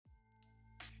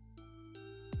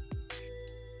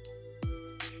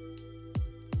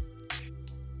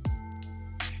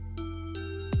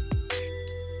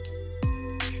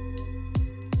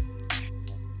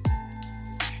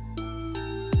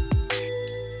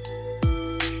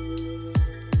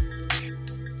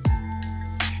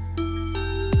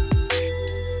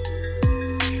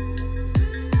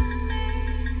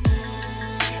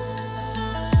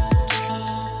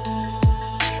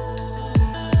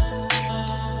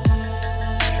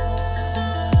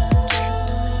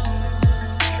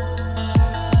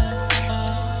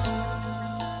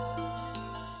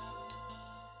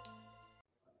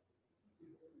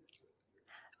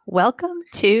Welcome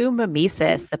to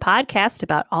Mimesis, the podcast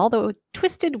about all the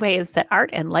twisted ways that art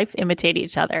and life imitate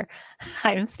each other.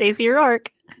 I'm Stacey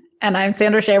O'Rourke. And I'm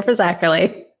Sandra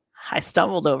Schaefer-Zachary. I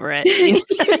stumbled over it.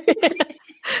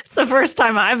 It's the first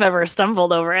time I've ever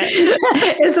stumbled over it.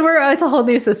 It's a whole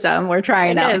new system we're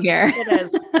trying out here. It is.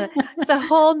 It's a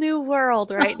whole new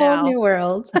world right now. A whole new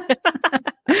world.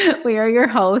 We are your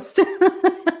host.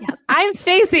 I'm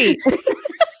Stacey.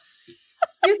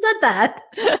 You said that.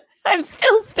 I'm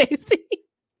still Stacey.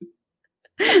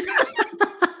 Oh,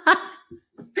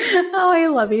 I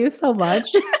love you so much.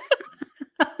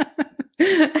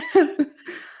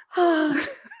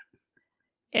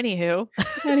 Anywho,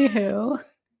 do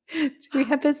we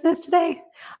have business today?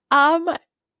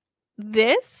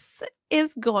 This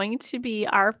is going to be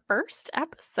our first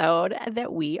episode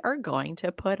that we are going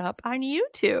to put up on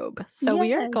YouTube. So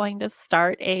we are going to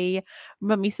start a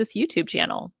Mimesis YouTube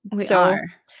channel. We are.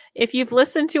 If you've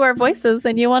listened to our voices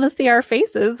and you want to see our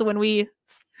faces when we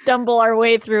stumble our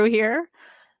way through here,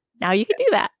 now you can do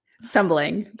that.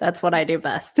 Stumbling. That's what I do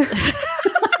best.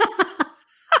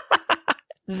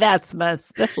 That's my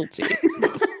specialty.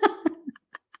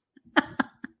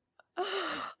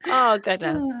 Oh,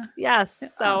 goodness. Yes.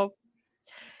 So,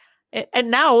 and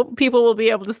now people will be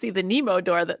able to see the Nemo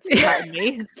door that's behind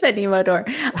me. The Nemo door.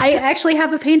 I actually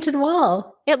have a painted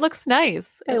wall. It looks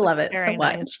nice. I love it so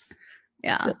much. Nice.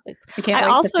 Yeah. I can't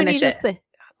wait to finish it.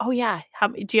 Oh, yeah.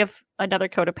 Do you have another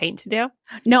coat of paint to do?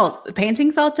 No, the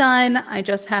painting's all done. I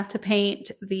just have to paint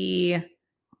the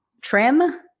trim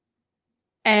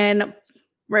and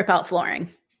rip out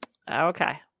flooring.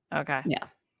 Okay. Yeah.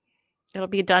 It'll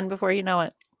be done before you know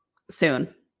it.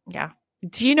 Soon. Yeah.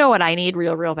 Do you know what I need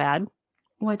real bad?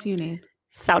 What do you need?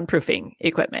 Soundproofing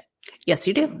equipment. Yes,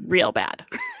 you do. Real bad.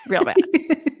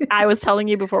 I was telling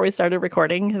you before we started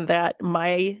recording that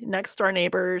my next door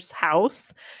neighbor's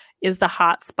house is the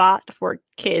hot spot for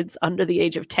kids under the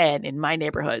age of 10 in my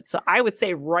neighborhood. So I would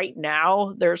say right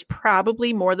now there's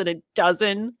probably more than a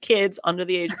dozen kids under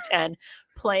the age of 10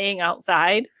 playing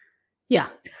outside. Yeah.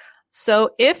 So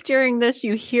if during this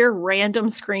you hear random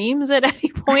screams at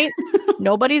any point,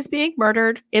 nobody's being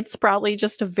murdered. It's probably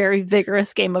just a very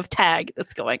vigorous game of tag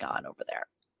that's going on over there.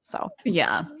 So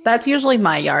yeah, that's usually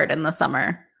my yard in the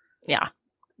summer. Yeah.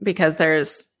 Because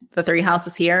there's the 3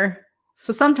 houses here.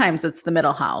 So sometimes it's the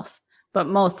middle house, but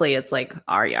mostly it's like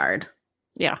our yard.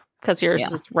 Yeah. Because yours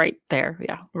is right there.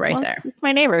 Yeah. Right there. It's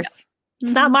my neighbors. Yeah.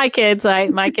 It's not my kids.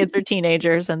 My kids are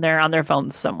teenagers and they're on their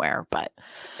phones somewhere, but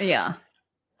yeah.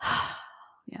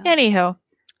 Anywho,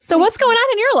 so what's going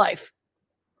on in your life?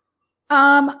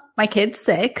 My kid's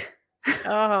sick.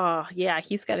 Oh, yeah,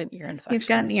 he's got an ear infection. He's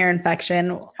got an ear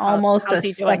infection, almost a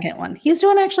second one. He's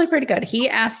doing actually pretty good. He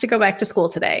asked to go back to school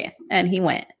today, and he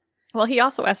went. Well, he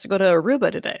also asked to go to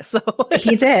Aruba today, so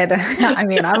he did. I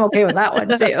mean, I'm okay with that one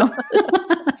too.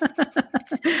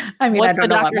 I mean, what's I don't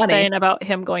know the doctor what money. saying about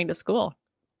him going to school?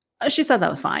 She said that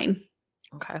was fine.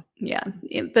 Okay. Yeah.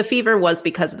 The fever was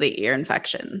because of the ear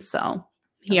infection. So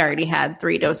he already had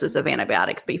 3 doses of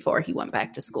antibiotics before he went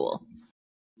back to school.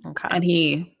 Okay. And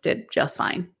he did just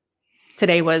fine.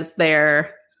 Today was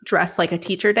their dress like a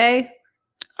teacher day.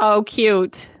 Oh,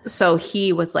 cute. So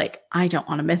he was like, I don't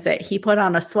want to miss it. He put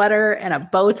on a sweater and a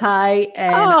bow tie.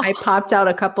 And I popped out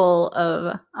a couple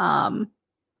of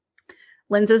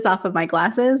lenses off of my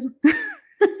glasses.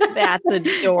 That's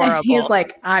adorable. And he's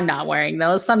like, I'm not wearing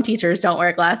those. Some teachers don't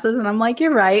wear glasses. And I'm like,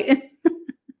 you're right.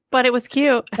 But it was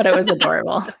cute. But it was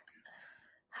adorable.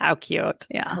 How cute.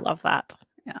 Yeah. I love that.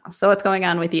 Yeah. So what's going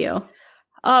on with you?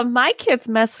 My kids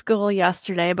missed school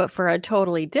yesterday, but for a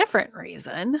totally different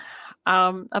reason.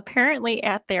 Apparently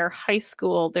at their high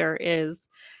school, there is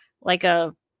like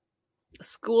a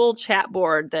school chat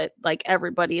board that like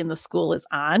everybody in the school is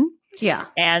on. Yeah.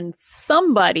 And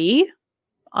somebody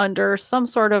under some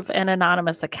sort of an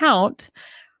anonymous account,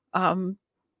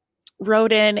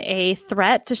 wrote in a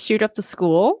threat to shoot up the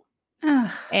school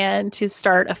and to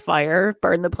start a fire,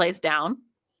 burn the place down.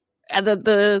 And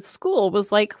the school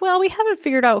was like, well, we haven't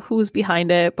figured out who's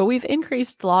behind it, but we've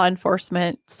increased law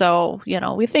enforcement. So,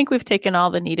 we think we've taken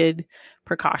all the needed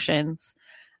precautions.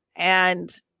 And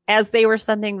as they were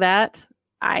sending that,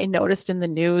 I noticed in the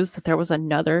news that there was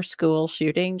another school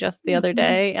shooting just the other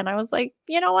day. And I was like,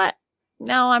 you know what?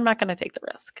 No, I'm not going to take the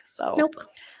risk. So nope,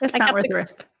 it's not worth the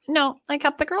risk. No, I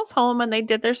kept the girls home and they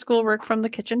did their schoolwork from the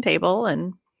kitchen table.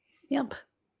 And yep.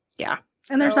 Yeah.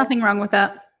 And there's nothing wrong with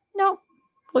that. No.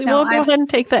 We'll go ahead and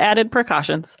take the added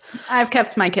precautions. I've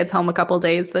kept my kids home a couple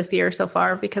days this year so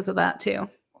far because of that too.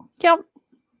 Yep.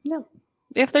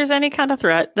 If there's any kind of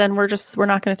threat, then we're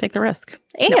not going to take the risk.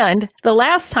 And the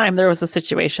last time there was a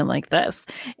situation like this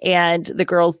and the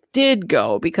girls did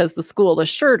go because the school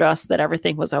assured us that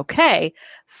everything was okay,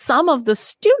 some of the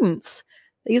students,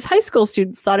 these high school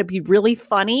students, thought it'd be really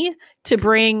funny to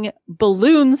bring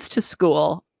balloons to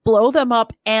school, blow them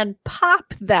up, and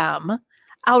pop them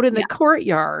out in the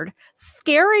courtyard,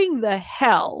 scaring the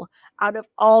hell out of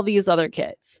all these other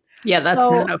kids. Yeah, that's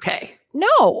not okay.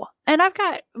 No. And I've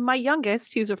got my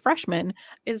youngest, who's a freshman,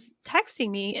 is texting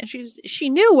me, and she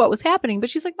knew what was happening, but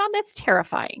she's like, Mom, that's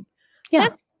terrifying. Yeah.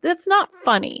 That's not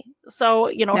funny. So,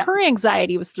 her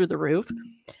anxiety was through the roof.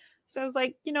 So I was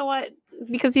like, you know what?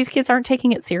 Because these kids aren't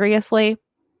taking it seriously.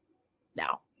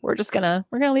 No, we're gonna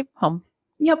leave home.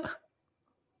 Yep.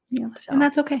 Yeah. So, and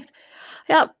that's okay.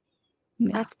 Yep. Yeah.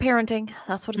 That's parenting.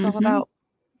 That's what it's all about.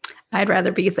 I'd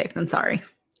rather be safe than sorry.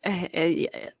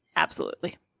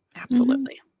 Absolutely.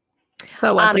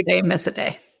 So what did they miss a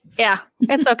day? Yeah,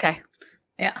 it's okay.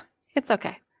 It's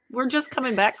okay. We're just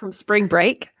coming back from spring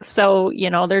break. So,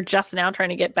 they're just now trying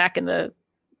to get back in the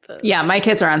my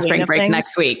kids are on spring break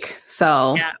next week.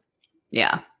 So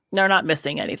yeah. They're not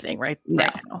missing anything right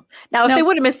now. Now, if they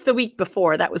would have missed the week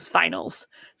before, that was finals.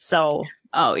 So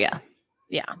yeah.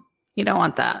 You don't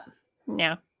want that.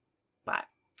 Yeah. But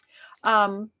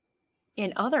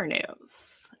in other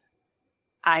news,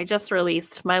 I just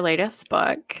released my latest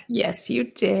book. Yes, you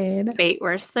did. Fate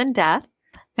Worse Than Death.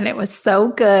 And it was so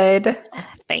good.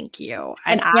 Thank you.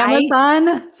 And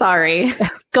Amazon, sorry.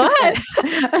 Go ahead.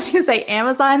 I was going to say,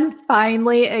 Amazon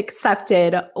finally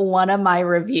accepted one of my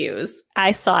reviews.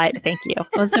 I saw it. Thank you.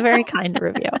 It was a very kind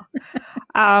review.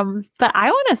 But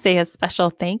I want to say a special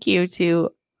thank you to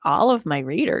all of my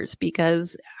readers,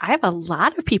 because I have a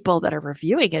lot of people that are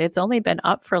reviewing it. It's only been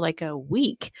up for like a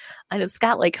week and it's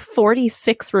got like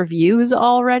 46 reviews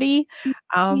already.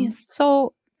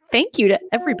 So thank you to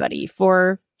everybody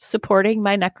for supporting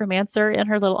my necromancer and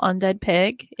her little undead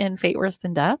pig in Fate Worse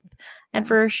Than Death, and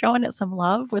for showing it some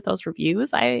love with those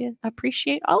reviews. I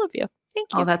appreciate all of you.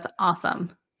 Thank you. Oh, that's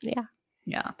awesome. Yeah.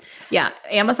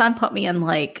 Amazon put me in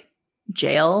like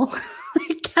jail.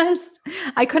 I guess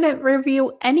I couldn't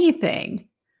review anything.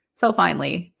 So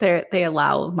finally, they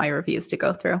allow my reviews to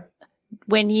go through.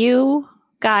 When you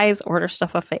guys order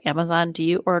stuff off of Amazon, do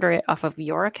you order it off of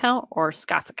your account or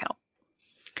Scott's account?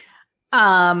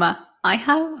 I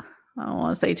don't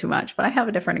want to say too much, but I have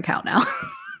a different account now.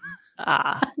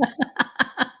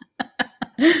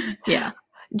 Yeah.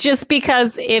 Just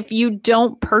because if you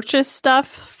don't purchase stuff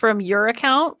from your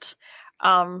account,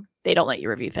 they don't let you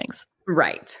review things.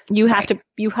 Right. You have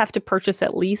to purchase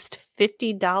at least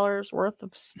 $50 worth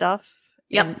of stuff.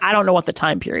 Yep. I don't know what the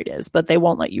time period is, but they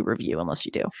won't let you review unless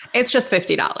you do. It's just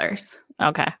 $50.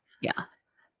 Okay. Yeah.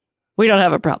 We don't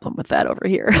have a problem with that over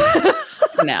here.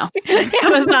 No.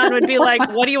 Amazon would be like,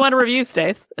 what do you want to review,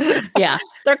 Stace? Yeah.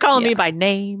 They're calling me by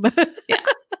name. Yeah.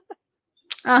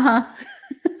 Uh-huh.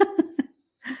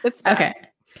 It's bad. Okay.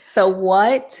 So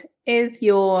what is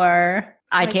your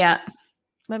mimesis?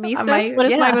 What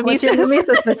is my mimesis? What's your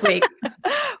mimesis this week?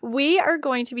 We are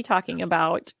going to be talking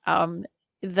about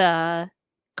the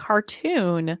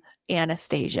cartoon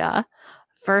Anastasia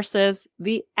versus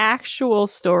the actual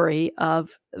story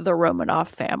of the Romanov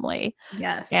family.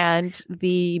 Yes. And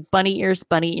the bunny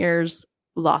ears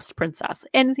lost princess.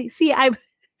 And see,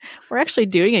 we're actually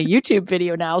doing a YouTube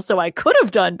video now, so I could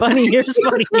have done bunny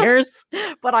ears,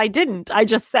 but I didn't. I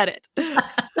just said it.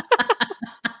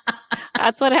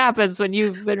 That's what happens when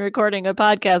you've been recording a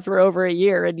podcast for over a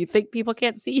year and you think people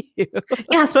can't see you.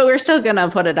 Yes, but we're still going to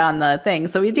put it on the thing.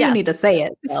 So we do need to say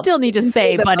it. We still need to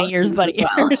say bunny ears. But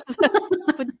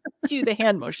do the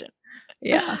hand motion.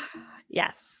 Yeah.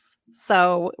 Yes.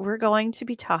 So we're going to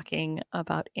be talking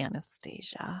about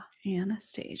Anastasia.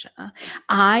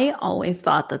 I always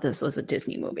thought that this was a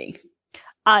Disney movie.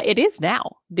 It is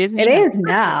now. Disney. It is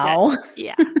now.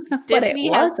 Yeah.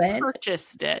 Disney has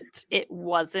purchased it. It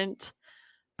wasn't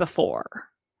before.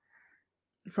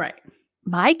 Right.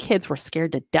 My kids were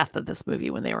scared to death of this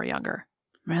movie when they were younger.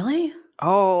 Really?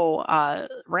 Oh,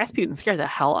 Rasputin scared the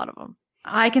hell out of them.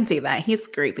 I can see that. He's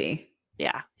creepy.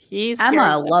 Yeah.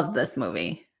 Emma loved this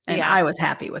movie. And I was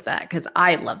happy with that because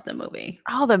I loved the movie.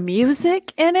 Oh, the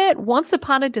music in it. Once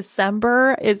Upon a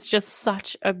December is just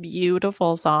such a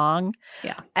beautiful song.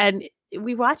 Yeah. And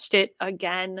we watched it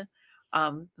again.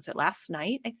 Was it last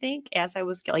night, I think, as I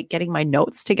was getting my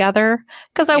notes together,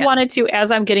 because I wanted to,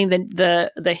 as I'm getting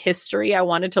the history, I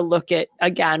wanted to look at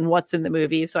again what's in the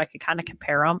movie so I could kind of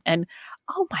compare them. And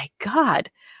oh my God,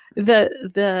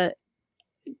 the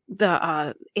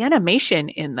animation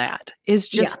in that is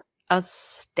just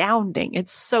astounding.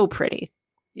 It's so pretty.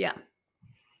 Yeah.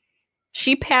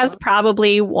 She has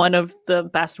probably one of the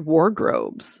best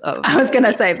wardrobes of. I was going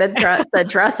to say the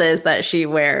dresses that she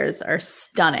wears are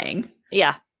stunning.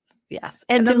 Yeah. Yes.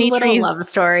 And Dimitri's love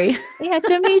story. Yeah,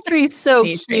 Dimitri's so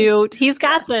cute. He's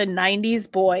got the 90s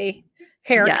boy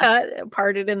haircut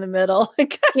parted in the middle.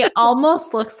 He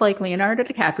almost looks like Leonardo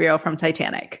DiCaprio from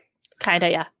Titanic. Kind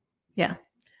of, yeah. Yeah.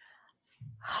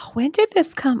 When did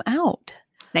this come out?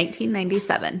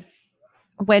 1997.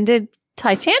 When did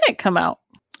Titanic come out?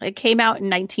 It came out in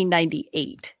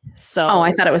 1998. So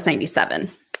I thought it was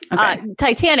 97. Okay.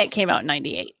 Titanic came out in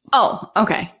 98. Oh,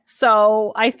 okay.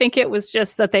 So I think it was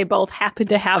just that they both happened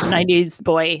to have 90s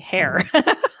boy hair.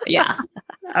 Yeah.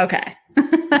 Okay.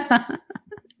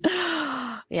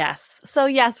 Yes. So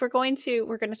yes, we're going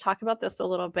to talk about this a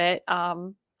little bit.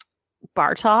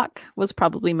 Bar talk was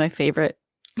probably my favorite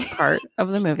part of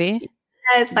the movie.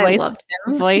 Yes, I loved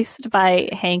him. Voiced by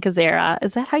Hank Azaria.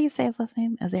 Is that how you say his last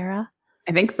name? Azaria?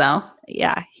 I think so.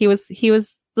 Yeah, he was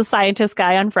the scientist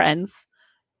guy on Friends,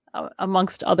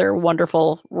 amongst other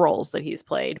wonderful roles that he's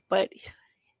played. But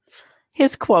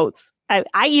his quotes,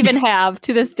 I even have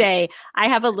to this day, I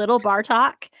have a little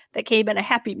Bartok that came in a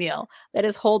Happy Meal that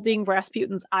is holding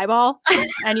Rasputin's eyeball,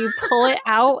 and you pull it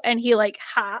out, and he like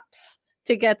hops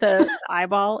to get the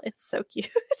eyeball. It's so cute.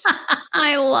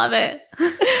 I love it.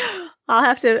 I'll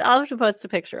have to post a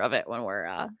picture of it when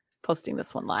we're posting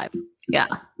this one live. Yeah.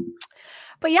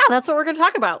 But yeah, that's what we're going to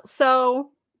talk about.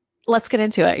 So let's get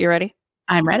into it. You ready?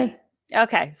 I'm ready.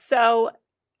 Okay. So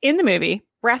in the movie,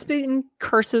 Rasputin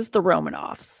curses the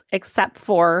Romanovs, except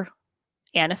for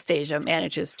Anastasia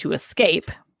manages to escape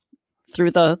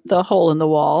through the hole in the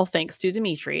wall, thanks to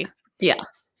Dmitri. Yeah.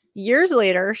 Years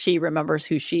later, she remembers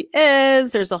who she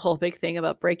is. There's a whole big thing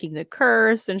about breaking the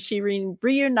curse, and she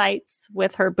reunites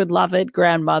with her beloved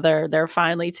grandmother. They're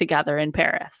finally together in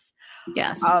Paris.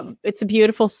 Yes. It's a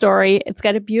beautiful story. It's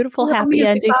got a beautiful happy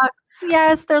ending. Box.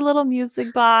 Yes, their little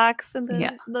music box, and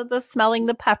the smelling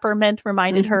the peppermint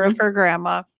reminded her of her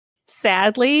grandma.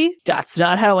 Sadly, that's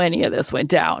not how any of this went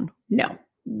down. No.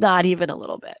 Not even a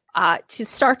little bit. To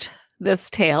start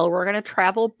this tale, we're going to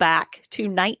travel back to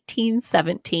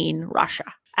 1917 Russia.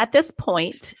 At this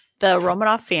point, the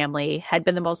Romanov family had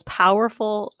been the most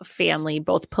powerful family,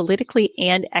 both politically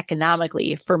and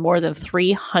economically, for more than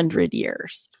 300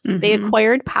 years. Mm-hmm. They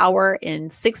acquired power in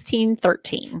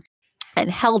 1613 and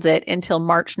held it until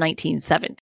March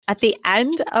 1970. At the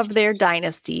end of their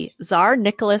dynasty, Tsar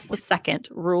Nicholas II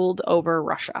ruled over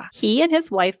Russia. He and his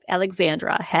wife,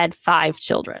 Alexandra, had 5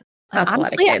 children. That's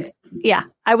honestly, a lot of kids. Yeah,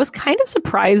 I was kind of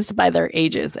surprised by their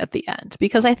ages at the end,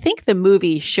 because I think the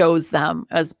movie shows them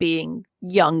as being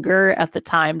younger at the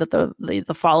time that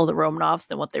the fall of the Romanovs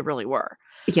than what they really were.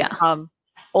 Yeah.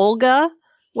 Olga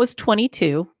was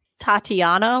 22.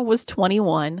 Tatiana was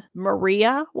 21.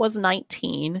 Maria was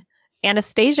 19.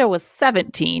 Anastasia was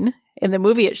 17. In the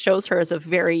movie, it shows her as a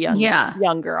very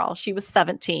young girl. She was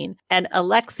 17. And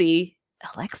Alexei,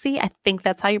 I think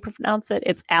that's how you pronounce it.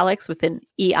 It's Alex with an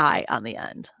EI on the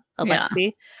end.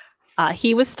 Alexei. Yeah.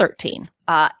 He was 13.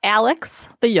 Alex,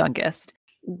 the youngest,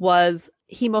 was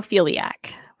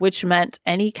hemophiliac, which meant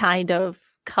any kind of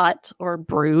cut or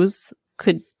bruise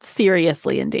could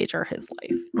seriously endanger his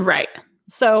life. Right.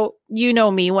 So, you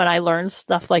know me, when I learn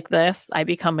stuff like this, I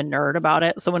become a nerd about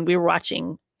it. So when we were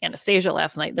watching Anastasia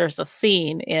last night, there's a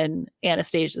scene in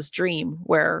Anastasia's dream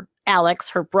where Alex,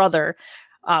 her brother,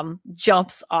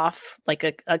 jumps off like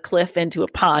a cliff into a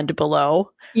pond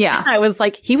below. Yeah. I was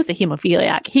like, he was a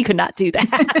hemophiliac. He could not do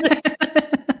that.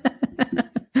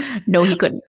 No, he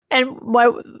couldn't. And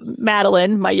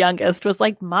Madeline, my youngest, was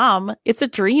like, Mom, it's a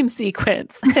dream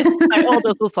sequence. And my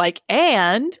oldest was like,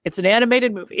 and it's an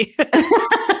animated movie.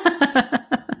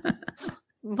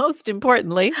 Most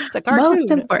importantly, it's a cartoon. Most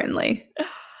importantly.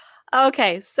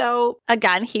 Okay, so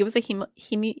again, he was a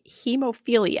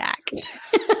hemophiliac.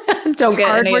 Don't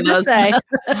get any of those.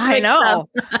 I know.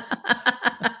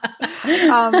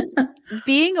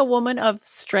 Being a woman of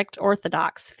strict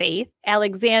Orthodox faith,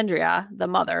 Alexandria, the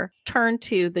mother, turned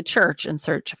to the church in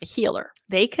search of a healer.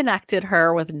 They connected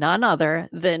her with none other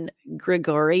than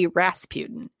Grigory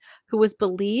Rasputin, who was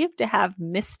believed to have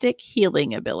mystic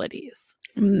healing abilities.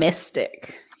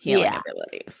 Mystic healing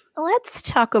abilities. Let's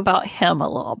talk about him a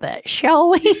little bit, shall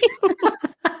we?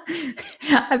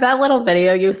 That little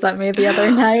video you sent me the other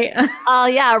night. Oh,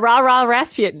 yeah. Ra Ra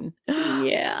Rasputin.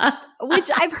 Yeah. Which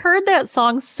I've heard that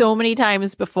song so many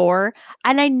times before,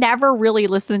 and I never really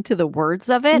listened to the words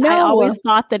of it. No. I always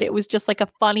thought that it was just like a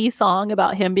funny song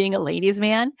about him being a ladies'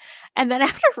 man. And then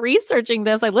after researching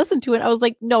this, I listened to it. I was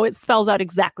like, no, it spells out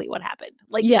exactly what happened.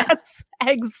 Like, that's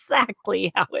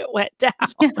exactly how it went down.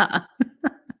 Yeah.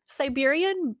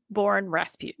 Siberian-born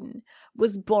Rasputin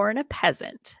was born a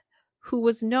peasant who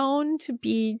was known to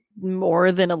be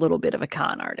more than a little bit of a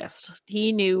con artist.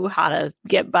 He knew how to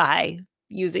get by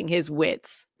using his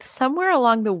wits. Somewhere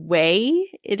along the way,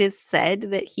 it is said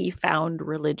that he found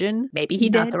religion. Maybe he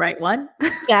Not did. the right one.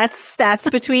 That's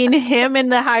between him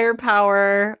and the higher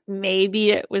power.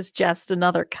 Maybe it was just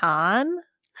another con.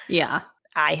 Yeah.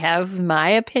 I have my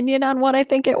opinion on what I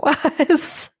think it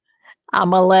was.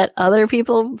 I'm going to let other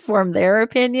people form their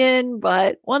opinion,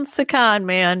 but once a con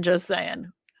man, just saying.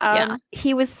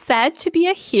 He was said to be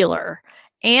a healer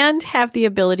and have the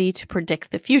ability to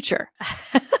predict the future,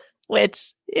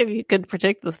 which if you could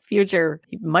predict the future,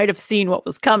 you might have seen what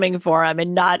was coming for him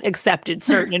and not accepted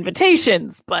certain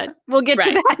invitations, but we'll get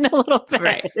to that in a little bit.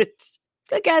 Right.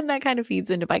 Again, that kind of feeds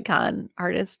into my con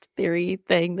artist theory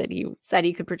thing that he said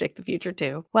he could predict the future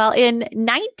too. Well, in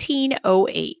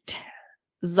 1908,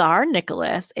 Tsar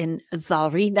Nicholas and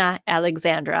Tsarina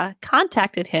Alexandra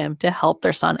contacted him to help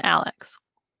their son Alex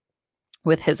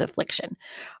with his affliction.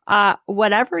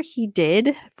 Whatever he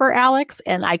did for Alex,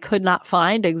 and I could not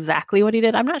find exactly what he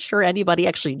did. I'm not sure anybody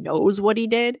actually knows what he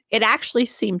did. It actually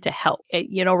seemed to help.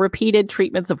 Repeated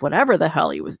treatments of whatever the hell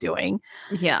he was doing.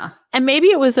 Yeah. And maybe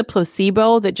it was a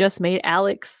placebo that just made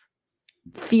Alex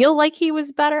feel like he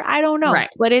was better. I don't know. Right.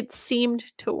 But it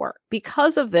seemed to work.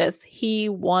 Because of this, he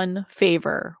won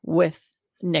favor with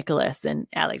Nicholas and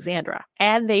Alexandra.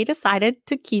 And they decided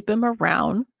to keep him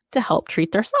around to help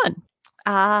treat their son.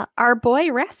 Our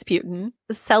boy Rasputin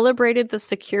celebrated the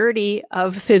security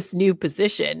of this new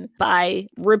position by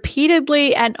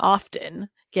repeatedly and often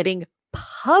getting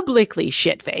publicly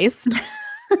shit-faced,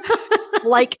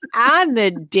 like on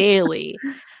the daily,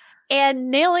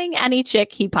 and nailing any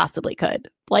chick he possibly could.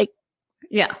 Like,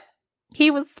 yeah,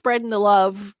 he was spreading the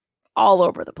love all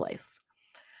over the place.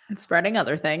 And spreading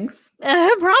other things.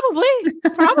 Probably.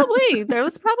 There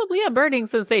was probably a burning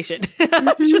sensation.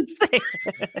 I'm just saying.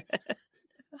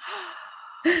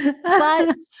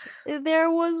 But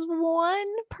there was one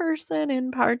person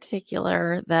in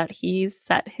particular that he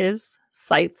set his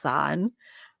sights on.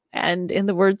 And in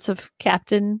the words of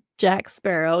Captain Jack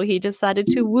Sparrow, he decided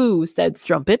to woo said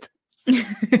strumpet.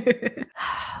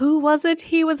 Who was it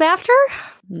he was after?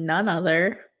 None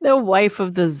other. The wife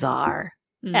of the Tsar,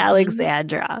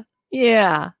 Alexandra.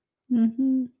 Yeah.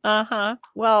 Mm-hmm.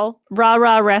 Well, Ra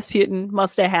Ra Rasputin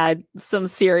must have had some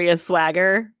serious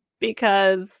swagger,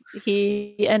 because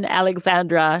he and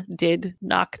Alexandra did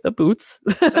knock the boots.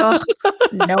 No.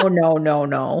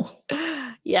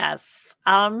 Yes.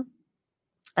 And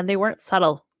they weren't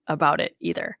subtle about it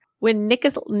either. When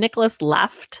Nicholas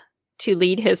left to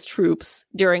lead his troops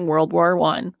during World War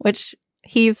I, which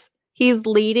he's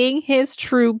leading his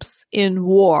troops in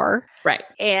war. Right.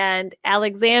 And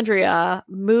Alexandria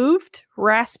moved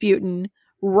Rasputin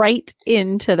right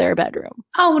into their bedroom.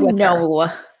 Oh, no.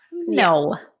 Her.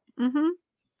 No. Yeah.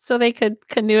 So they could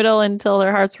canoodle until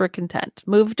their hearts were content.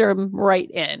 Moved him right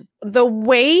in. The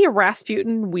way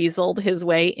Rasputin weaseled his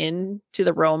way into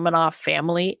the Romanov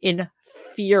family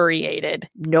infuriated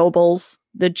nobles,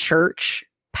 the church,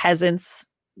 peasants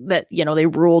that, they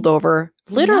ruled over.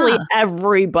 Literally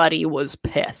everybody was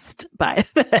pissed by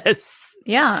this.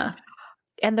 Yeah.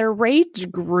 And their rage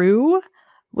grew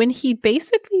when he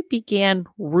basically began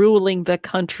ruling the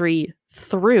country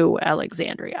through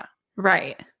Alexandria.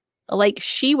 Right. Like,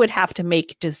 she would have to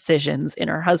make decisions in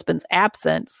her husband's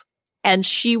absence, and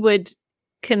she would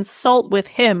consult with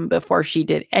him before she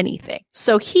did anything.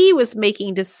 So he was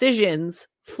making decisions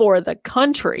for the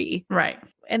country. Right.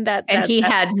 And he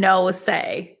had no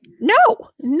say. No,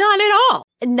 none at all.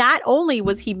 Not only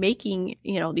was he making,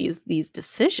 these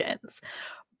decisions,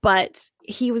 but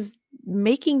he was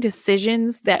making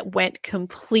decisions that went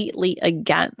completely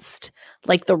against,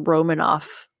 like, the Romanov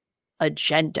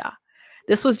agenda.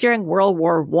 This was during World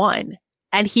War I,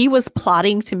 and he was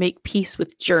plotting to make peace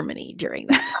with Germany during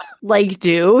that time. Like,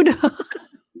 dude.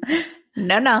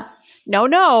 No.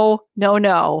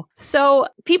 So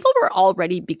people were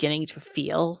already beginning to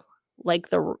feel like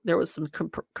there was some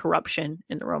corruption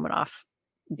in the Romanov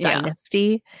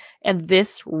dynasty, and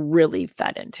this really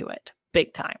fed into it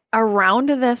big time. Around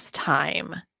this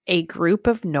time, a group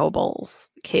of nobles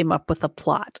came up with a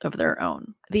plot of their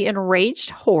own. The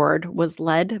enraged horde was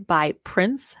led by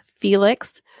Prince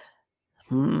Felix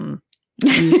Yusupov.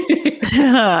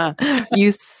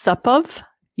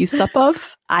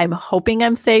 I'm hoping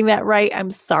I'm saying that right. I'm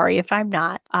sorry if I'm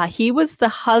not. He was the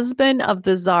husband of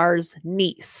the Tsar's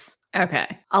niece.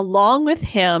 Okay. Along with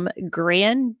him,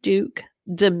 Grand Duke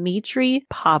Dmitry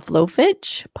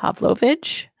Pavlovich.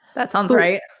 That sounds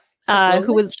right.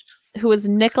 Who was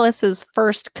Nicholas's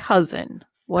first cousin,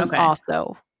 was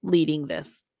also leading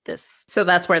this this. So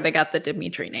that's where they got the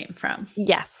Dmitri name from.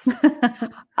 Yes.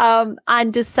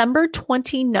 On December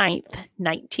 29th,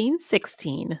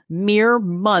 1916, mere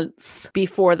months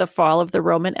before the fall of the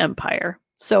Roman Empire.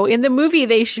 So in the movie,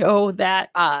 they show that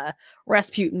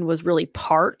Rasputin was really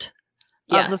part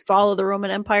of the fall of the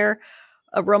Roman Empire,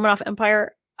 Romanov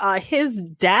Empire. His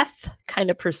death kind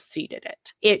of preceded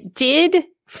it. It did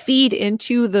feed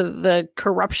into the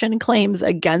corruption claims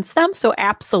against them. So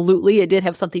absolutely, it did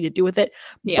have something to do with it.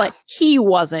 Yeah. But he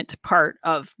wasn't part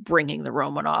of bringing the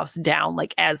Romanovs down,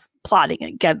 like as plotting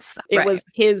against them. It was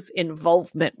his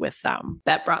involvement with them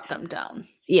that brought them down.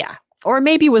 Yeah. Or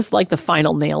maybe was like the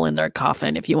final nail in their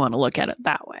coffin, if you want to look at it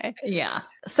that way. Yeah.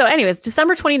 So anyways,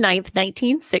 December 29th,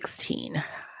 1916,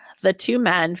 the two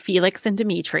men, Felix and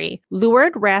Dmitri,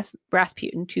 lured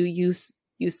Rasputin to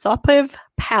Yusupov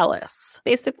Palace.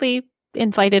 Basically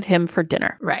invited him for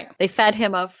dinner. Right. They fed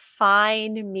him a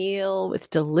fine meal with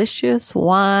delicious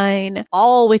wine,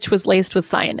 all which was laced with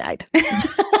cyanide.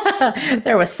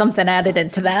 There was something added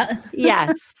into that.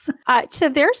 Yes. To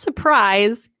their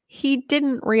surprise, he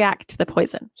didn't react to the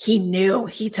poison. He knew.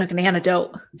 He took an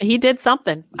antidote. He did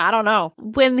something. I don't know.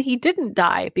 When he didn't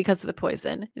die because of the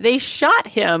poison, they shot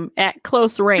him at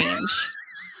close range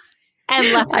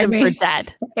and left him for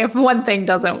dead. If one thing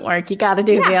doesn't work, you got to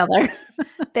do the other.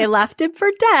 They left him for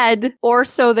dead, or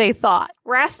so they thought.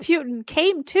 Rasputin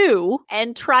came to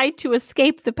and tried to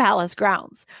escape the palace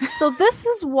grounds. So this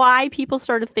is why people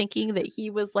started thinking that he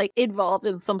was like involved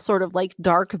in some sort of like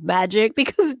dark magic,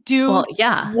 because dude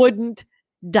wouldn't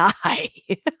die.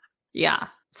 Yeah.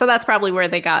 So that's probably where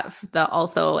they got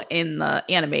also in the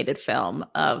animated film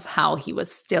of how he was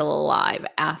still alive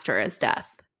after his death.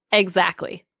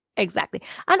 Exactly.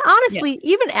 And honestly,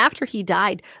 even after he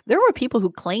died, there were people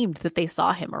who claimed that they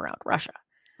saw him around Russia.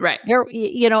 Right. There,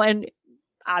 and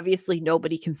obviously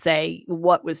nobody can say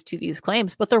what was to these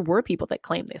claims, but there were people that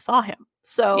claimed they saw him.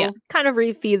 So kind of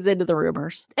feeds into the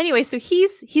rumors. Anyway, so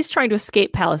he's trying to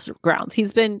escape palace grounds.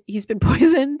 He's been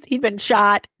poisoned. He'd been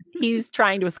shot. He's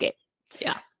trying to escape.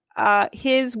 Yeah.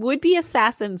 His would-be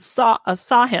assassins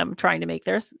saw him trying to make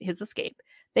his escape.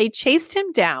 They chased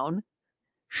him down,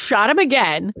 shot him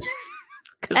again,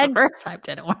 because the first time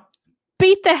didn't work.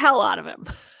 Beat the hell out of him.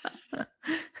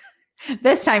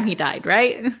 This time he died,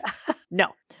 right? No.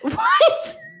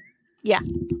 What? Yeah.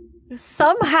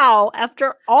 Somehow,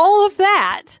 after all of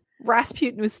that,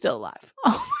 Rasputin was still alive.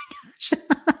 Oh my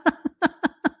gosh.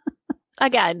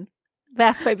 Again,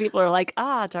 that's why people are like,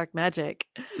 dark magic.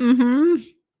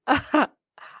 Mm-hmm.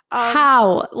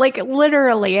 How? Like,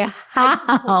 literally, how?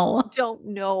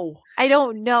 I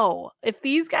don't know if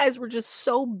these guys were just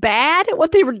so bad at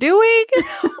what they were doing,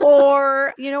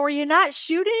 or, were you not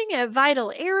shooting at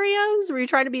vital areas? Were you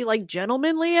trying to be like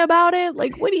gentlemanly about it?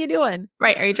 Like, what are you doing?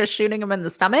 Right. Are you just shooting him in the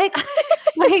stomach?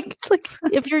 like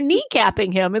if you're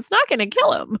kneecapping him, it's not going to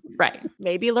kill him. Right.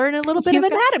 Maybe learn a little bit of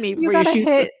anatomy before you shoot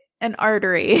hit an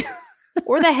artery.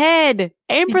 Or the head.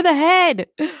 Aim for the head.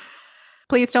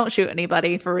 Please don't shoot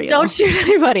anybody, for real. Don't shoot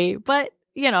anybody. But,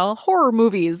 horror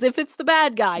movies, if it's the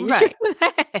bad guy, you shoot him in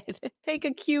the head. Take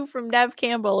a cue from Nev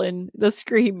Campbell in the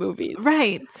Scream movies.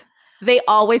 Right. They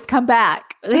always come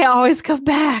back.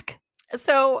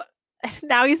 So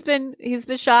now he's been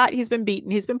shot, he's been beaten,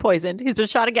 he's been poisoned, he's been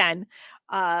shot again.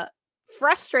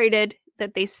 Frustrated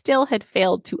that they still had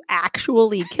failed to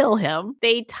actually kill him,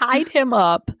 they tied him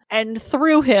up and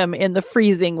threw him in the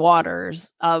freezing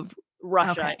waters of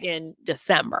Russia in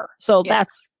December. So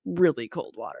that's really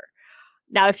cold water.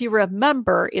 Now, if you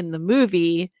remember in the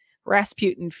movie,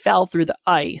 Rasputin fell through the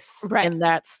ice, and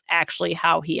that's actually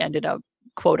how he ended up,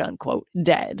 quote unquote,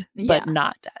 dead, but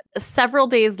not dead. Several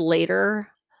days later,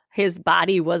 his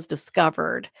body was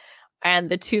discovered, and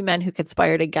the two men who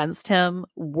conspired against him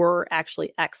were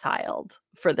actually exiled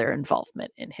for their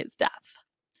involvement in his death.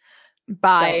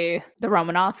 By the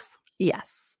Romanovs?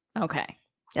 Yes. Okay.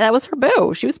 That was her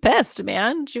boo. She was pissed,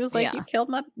 man. She was like, you killed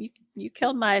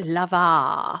my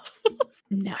lover.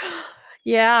 No.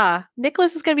 Yeah.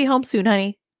 Nicholas is going to be home soon,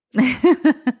 honey.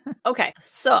 Okay.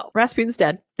 So Rasputin's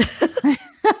dead.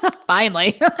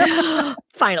 Finally.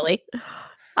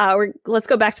 Let's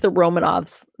go back to the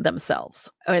Romanovs themselves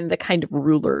and the kind of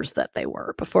rulers that they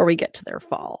were before we get to their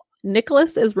fall.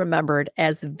 Nicholas is remembered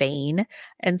as vain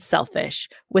and selfish,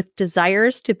 with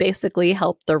desires to basically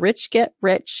help the rich get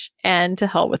rich and to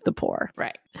hell with the poor.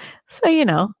 Right. So,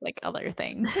 like other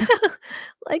things.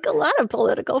 Like a lot of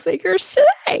political figures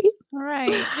today.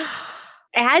 Right.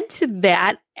 Add to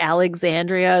that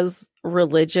Alexandria's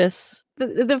religious,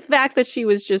 the fact that she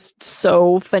was just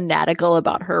so fanatical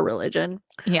about her religion.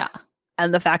 Yeah.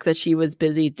 And the fact that she was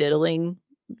busy diddling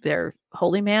their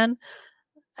holy man.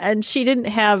 And she didn't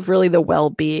have really the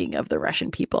well-being of the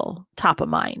Russian people top of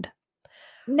mind.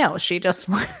 No, she just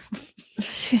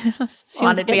She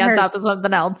wanted to be on top of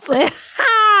something else.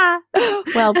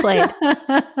 Well played.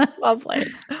 Well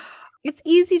played. It's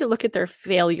easy to look at their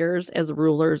failures as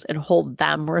rulers and hold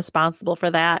them responsible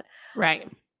for that.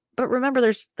 Right. But remember,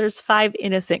 there's 5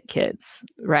 innocent kids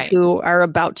right. who are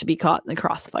about to be caught in the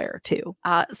crossfire too.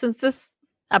 Since this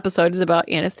episode is about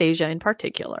Anastasia in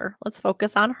particular, let's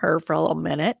focus on her for a little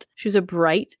minute. She's a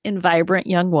bright and vibrant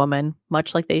young woman,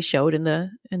 much like they showed in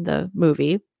the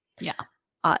movie. Yeah.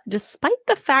 Despite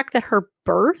the fact that her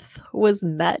birth was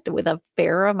met with a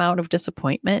fair amount of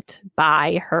disappointment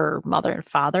by her mother and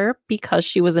father because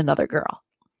she was another girl.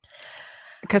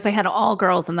 Because they had all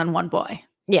girls and then one boy.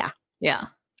 Yeah. Yeah.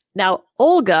 Now,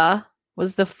 Olga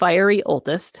was the fiery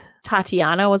oldest.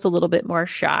 Tatiana was a little bit more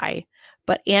shy.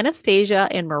 But Anastasia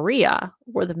and Maria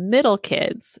were the middle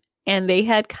kids, and they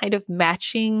had kind of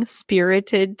matching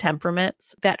spirited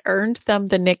temperaments that earned them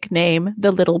the nickname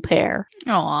the Little Pair.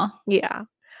 Aw. Yeah.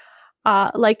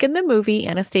 Like in the movie,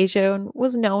 Anastasia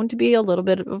was known to be a little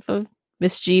bit of a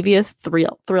mischievous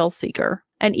thrill seeker.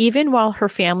 And even while her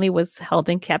family was held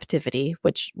in captivity,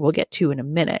 which we'll get to in a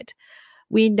minute,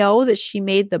 we know that she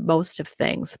made the most of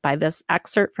things by this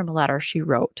excerpt from a letter she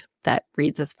wrote that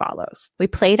reads as follows. We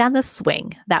played on the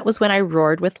swing. That was when I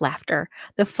roared with laughter.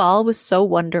 The fall was so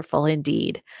wonderful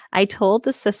indeed. I told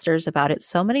the sisters about it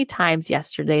so many times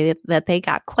yesterday that they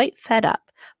got quite fed up,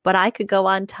 but I could go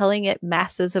on telling it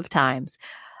masses of times.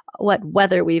 What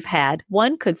weather we've had.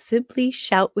 One could simply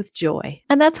shout with joy.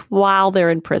 And that's while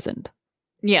they're imprisoned.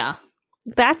 Yeah.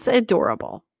 That's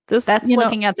adorable. That's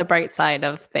looking at the bright side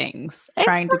of things,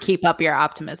 trying to keep up your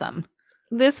optimism.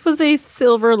 This was a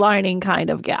silver lining kind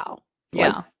of gal.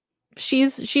 Yeah. Like,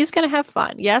 she's going to have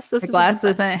fun. Yes, the glass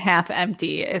isn't half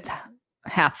empty. It's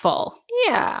half full.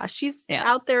 Yeah. She's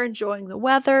out there enjoying the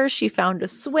weather. She found a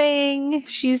swing.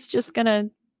 She's just going to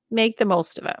make the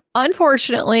most of it.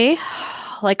 Unfortunately,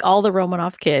 like all the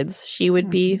Romanov kids, she would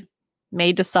be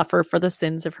made to suffer for the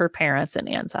sins of her parents and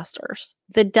ancestors.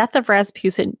 The death of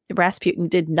Rasputin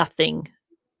did nothing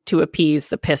to appease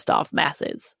the pissed off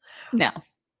masses. No.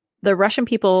 The Russian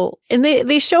people, and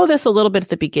they show this a little bit at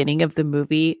the beginning of the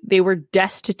movie, they were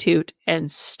destitute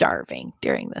and starving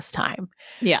during this time.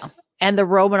 Yeah. And the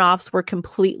Romanovs were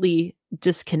completely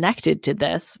disconnected to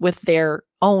this with their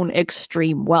own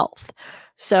extreme wealth.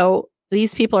 So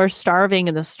these people are starving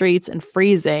in the streets and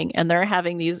freezing, and they're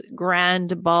having these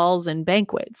grand balls and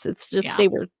banquets. It's just, they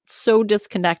were so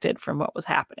disconnected from what was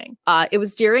happening. It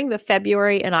was during the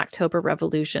February and October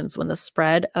revolutions when the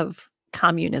spread of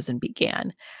communism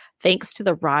began. Thanks to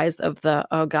the rise of the,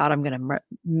 oh God, I'm going to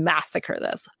massacre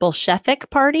this, Bolshevik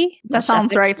party. That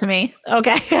sounds right to me.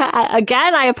 Okay.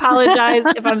 Again, I apologize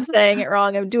if I'm saying it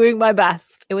wrong. I'm doing my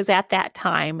best. It was at that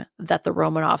time that the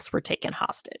Romanovs were taken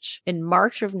hostage. In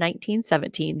March of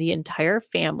 1917, the entire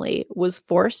family was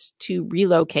forced to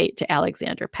relocate to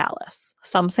Alexander Palace.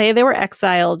 Some say they were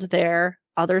exiled there.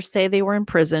 Others say they were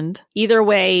imprisoned. Either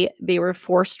way, they were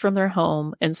forced from their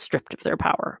home and stripped of their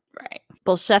power. Right.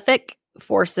 Bolshevik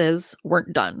forces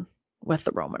weren't done with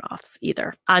the Romanovs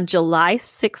either. On July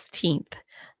 16th,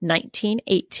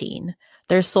 1918,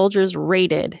 their soldiers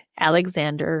raided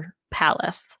Alexander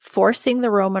Palace, forcing the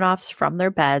Romanovs from their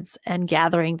beds and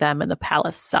gathering them in the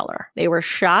palace cellar. They were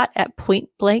shot at point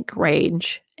blank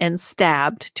range and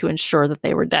stabbed to ensure that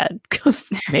they were dead, because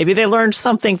maybe they learned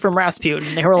something from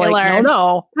Rasputin. They were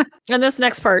no. And this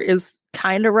next part is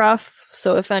kind of rough.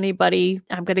 So if anybody,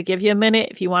 I'm going to give you a minute.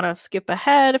 If you want to skip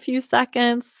ahead a few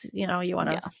seconds, you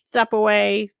want to step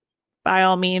away, by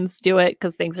all means do it,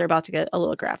 because things are about to get a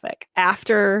little graphic.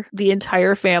 After the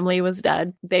entire family was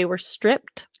dead, they were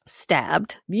stripped,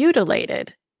 stabbed,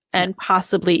 mutilated, and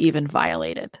possibly even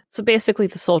violated. So basically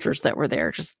the soldiers that were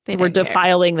there were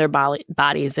defiling their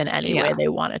bodies in any way they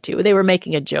wanted to. They were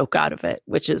making a joke out of it,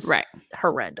 which is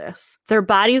horrendous. Their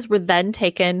bodies were then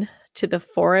taken to the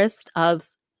forest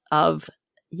of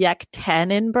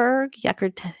Yekaterinburg.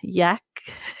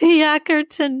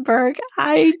 Yekaterinburg.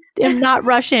 I am not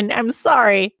Russian. I'm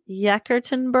sorry.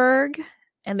 Yekaterinburg.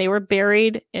 And they were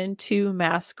buried in 2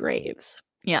 mass graves.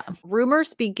 Yeah.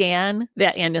 Rumors began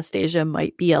that Anastasia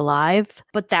might be alive,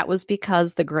 but that was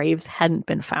because the graves hadn't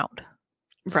been found.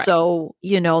 Right. So,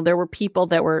 there were people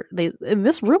that and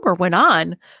this rumor went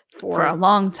on for a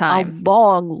long time. A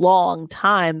long, long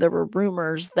time. There were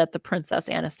rumors that the Princess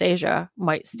Anastasia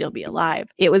might still be alive.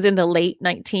 It was in the late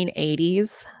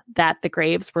 1980s that the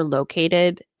graves were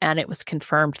located, and it was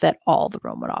confirmed that all the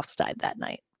Romanovs died that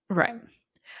night. Right.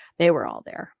 They were all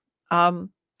there.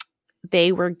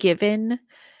 They were given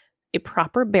a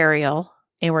proper burial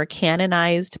and were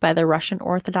canonized by the Russian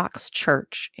Orthodox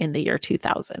Church in the year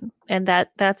 2000. And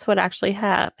that's what actually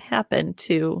happened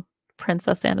to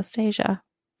Princess Anastasia.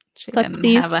 But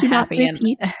please do not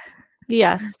repeat.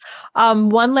 Yes.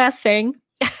 One last thing,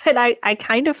 and I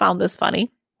kind of found this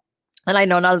funny. And I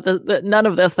know none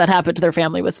of this that happened to their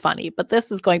family was funny, but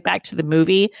this is going back to the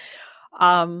movie.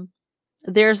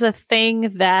 There's a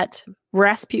thing that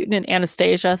Rasputin and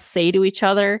Anastasia say to each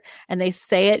other, and they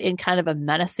say it in kind of a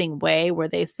menacing way where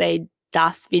they say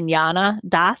Das Vijana.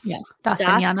 Das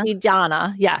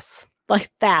Vijana. Yes. Like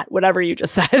that, whatever you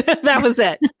just said. That was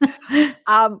it.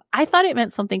 I thought it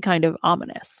meant something kind of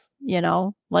ominous,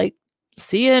 like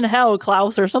see you in hell,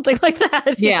 Klaus, or something like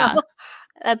that. Yeah.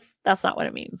 That's not what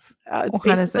it means. It's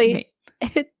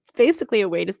basically a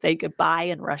way to say goodbye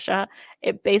in Russia.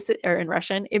 In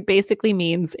Russian, it basically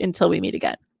means until we meet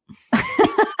again.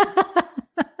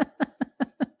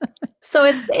 So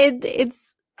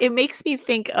it makes me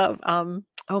think of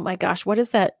oh my gosh, what is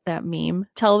that meme?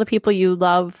 Tell the people you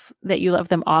love that you love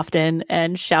them often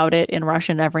and shout it in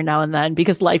Russian every now and then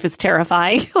because life is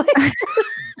terrifying.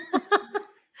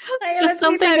 Just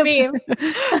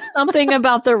something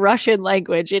about the Russian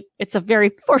language. It's a very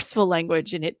forceful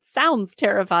language and it sounds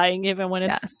terrifying even when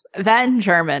it's that in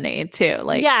Germany too.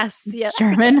 Like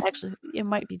German. Actually, it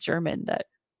might be German that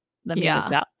the meme is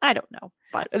about. I don't know,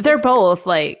 but they're both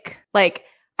like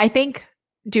I think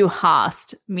du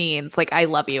hast means like I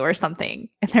love you or something,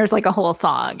 and there's like a whole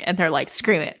song and they're like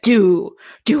scream it du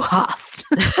hast.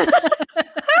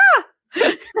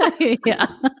 Yeah.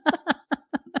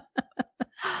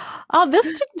 Oh, this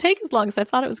didn't take as long as I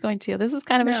thought it was going to. This is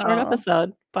kind of a short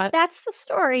episode, but that's the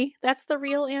story. That's the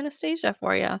real Anastasia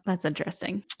for you. That's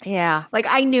interesting. Yeah. Like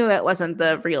I knew it wasn't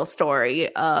the real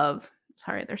story of,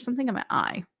 sorry, there's something in my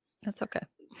eye. That's okay.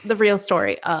 The real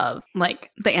story of like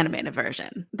the animated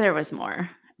version. There was more,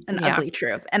 an ugly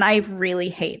truth. And I really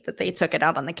hate that they took it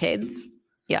out on the kids.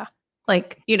 Yeah.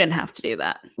 Like you didn't have to do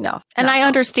that. No. And I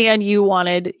understand you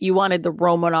wanted the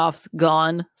Romanovs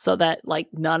gone so that like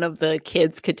none of the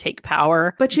kids could take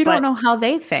power. But you don't know how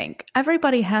they think.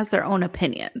 Everybody has their own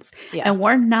opinions. Yeah. And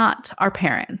we're not our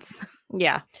parents.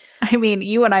 Yeah. I mean,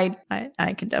 you and I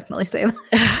can definitely say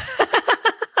that.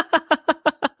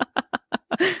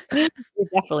 You're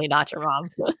definitely not your mom.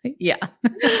 Yeah.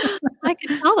 I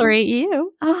can tolerate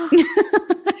you.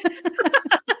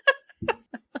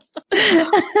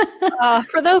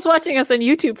 For those watching us on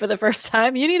YouTube for the first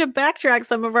time, you need to backtrack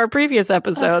some of our previous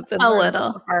episodes. And a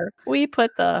little. We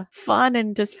put the fun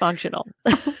and dysfunctional.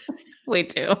 We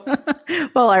do.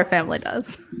 Well, our family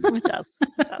does. It does.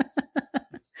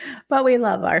 But we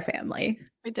love our family.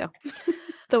 We do.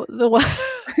 The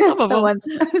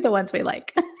ones we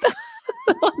like.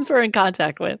 The ones we're in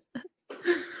contact with.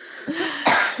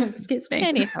 Excuse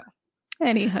me.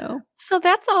 Anywho. So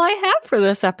that's all I have for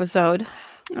this episode.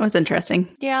 It was interesting.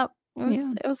 Yeah,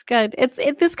 it was good.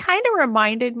 This kind of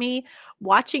reminded me,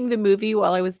 watching the movie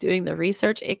while I was doing the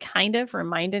research, it kind of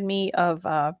reminded me of,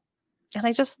 and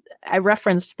I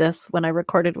referenced this when I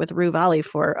recorded with Rue Valley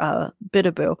for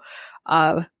Bidaboo.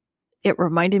 It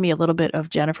reminded me a little bit of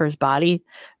Jennifer's Body,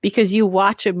 because you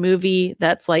watch a movie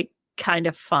that's like kind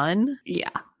of fun. Yeah.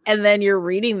 And then you're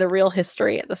reading the real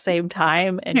history at the same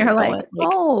time. And you're like,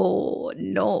 oh,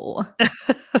 no.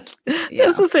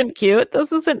 This isn't cute.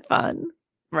 This isn't fun.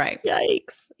 Right.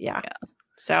 Yikes. Yeah.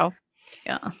 So.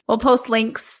 Yeah. We'll post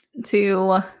links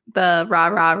to the Ra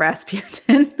Ra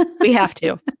Rasputin. We have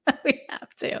to. We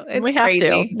have to. We have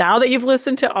to. Now that you've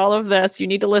listened to all of this, you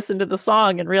need to listen to the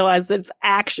song and realize that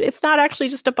it's not actually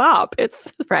just a bop.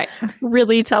 It's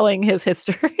really telling his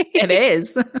history. It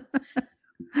is.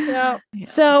 Yeah.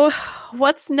 So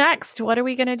what's next? What are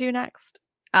we going to do next?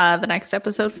 The next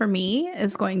episode for me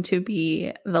is going to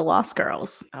be The Lost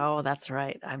Girls. Oh, that's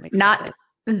right. I'm excited. Not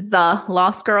The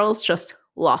Lost Girls, just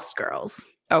Lost Girls.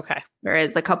 Okay. There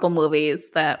is a couple movies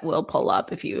that will pull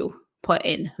up if you put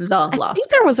in The Lost Girls. I think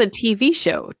there was a TV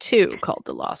show too called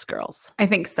The Lost Girls. I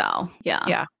think so. Yeah.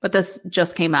 Yeah. But this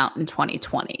just came out in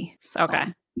 2020. So.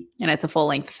 Okay. And it's a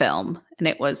full-length film, and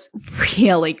it was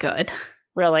really good.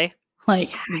 Really?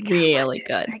 Like, really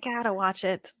good. I gotta watch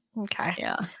it. Okay.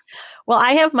 Yeah. Well,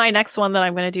 I have my next one that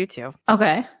I'm going to do too.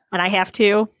 Okay. And I have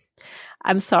to.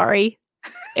 I'm sorry.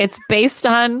 It's based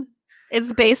on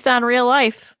real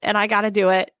life, and I gotta do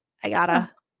it. I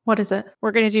gotta. What is it?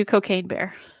 We're going to do Cocaine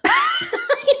Bear.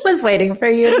 I was waiting for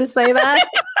you to say that.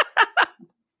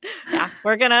 Yeah,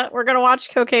 we're gonna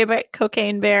watch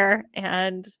Cocaine Bear,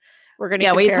 and We're going to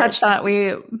Yeah, compare.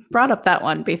 we brought up that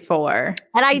one before.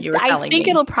 And You were I telling think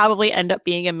me. it'll probably end up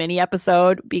being a mini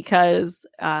episode because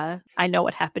I know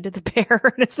what happened to the bear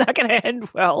and it's not going to end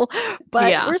well. But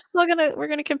Yeah. we're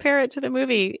gonna compare it to the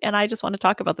movie, and I just want to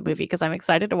talk about the movie because I'm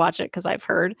excited to watch it because I've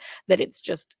heard that it's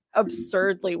just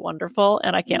absurdly wonderful,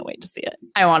 and I can't wait to see it.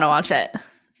 I want to watch it.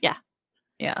 Yeah.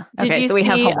 Yeah. Did Okay, you so we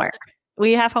have see? homework.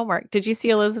 We have homework. Did you see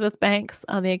Elizabeth Banks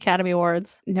on the Academy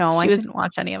Awards? No, I didn't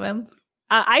watch any of them.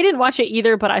 I didn't watch it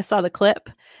either, but I saw the clip,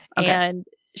 Okay. and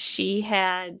she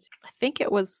had, I think it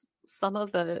was some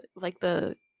of the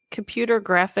computer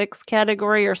graphics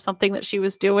category or something that she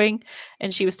was doing,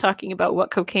 and she was talking about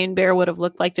what Cocaine Bear would have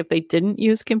looked like if they didn't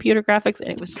use computer graphics, and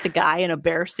it was just a guy in a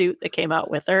bear suit that came out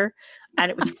with her,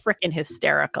 and it was freaking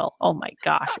hysterical. Oh my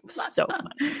gosh, it was so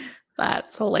funny.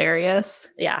 That's hilarious.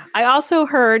 Yeah. I also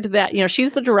heard that,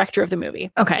 she's the director of the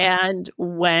movie. Okay. And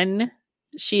when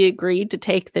she agreed to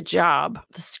take the job,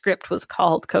 the script was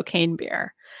called Cocaine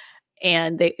Bear.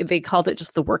 And they called it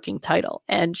just the working title.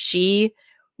 And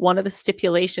one of the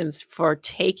stipulations for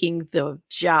taking the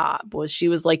job was she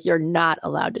was like, you're not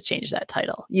allowed to change that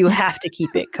title. You have to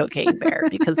keep it Cocaine Bear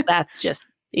because that's just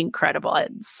incredible.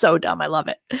 It's so dumb. I love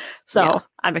it. So yeah.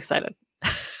 I'm excited.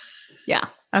 Yeah.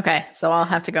 Okay. So I'll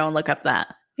have to go and look up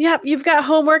that. Yep. You've got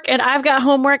homework and I've got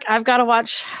homework. I've got to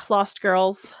watch Lost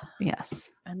Girls.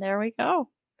 Yes. And there we go.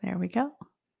 There we go.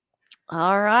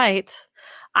 All right.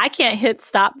 I can't hit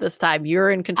stop this time.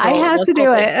 You're in control. I have to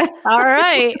do it. All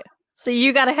right. So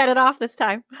you got to head it off this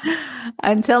time.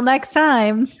 Until next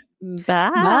time. Bye.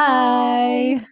 Bye.